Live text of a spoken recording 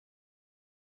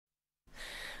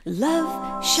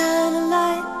Love, shine a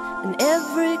light in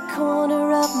every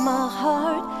corner of my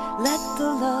heart. Let the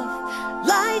love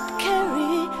light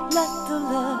carry, let the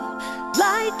love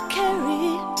light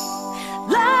carry.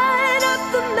 Light up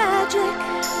the magic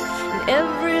in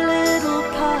every little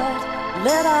part.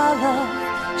 Let our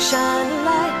love shine a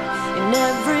light in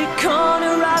every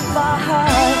corner of our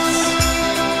hearts.